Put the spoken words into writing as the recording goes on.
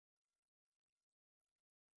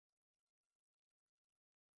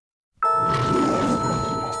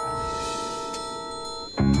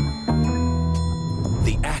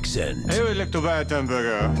accent. I would like to buy a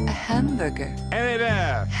hamburger. A hamburger. Hey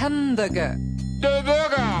there. Hamburger. The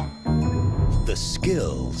burger. The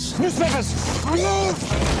skills. Miss Davis, move!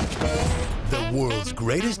 The world's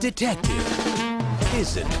greatest detective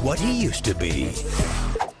isn't what he used to be.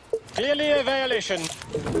 Clearly a violation.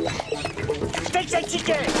 Take that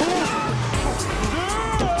ticket!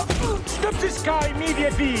 Stop this car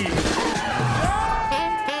immediately!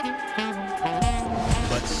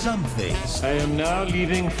 But some things I am now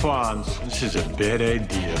leaving France. This is a bad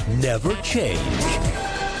idea. never change.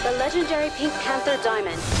 The legendary Pink Panther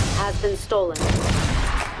Diamond has been stolen.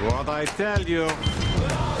 What I tell you.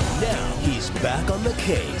 Now he's back on the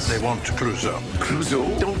case. They want Clouseau. Clouseau?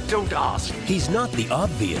 Don't ask. He's not the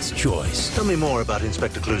obvious choice. Tell me more about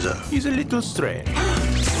Inspector Clouseau. He's a little strange.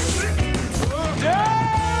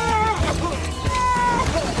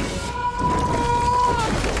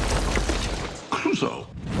 Clouseau?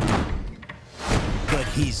 But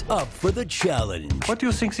he's up for the challenge. What do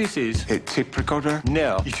you think this is? A tape recorder?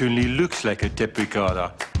 No, it only looks like a tape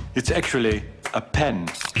recorder. It's actually a pen.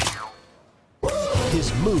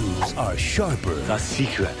 His moves are sharper. The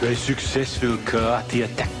secret to a successful karate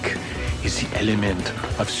attack is the element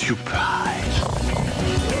of surprise.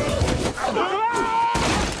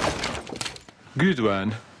 Good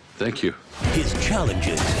one. Thank you. His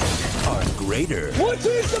challenges are greater. What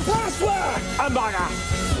is the password? Hamburger.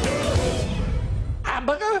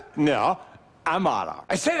 Hamburger? No, hamburger.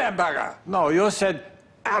 I said hamburger. No, you said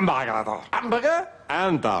hamburger. Hamburger?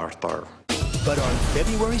 Hamburger. But on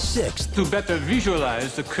February 6th, To better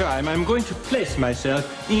visualize the crime, I'm going to place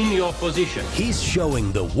myself in your position. he's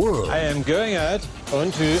showing the world I am going out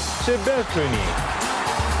onto the balcony.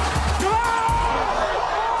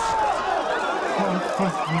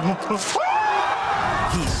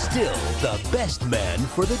 he's still the best man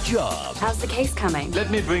for the job. How's the case coming?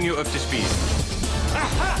 Let me bring you up to speed.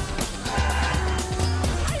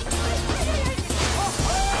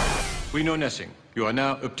 We know nothing. You are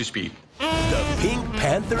now up to speed. The Pink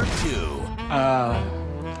Panther 2.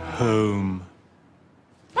 Home.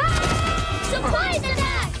 Surprise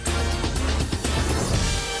attack!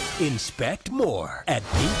 Inspect more at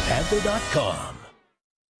pinkpanther.com.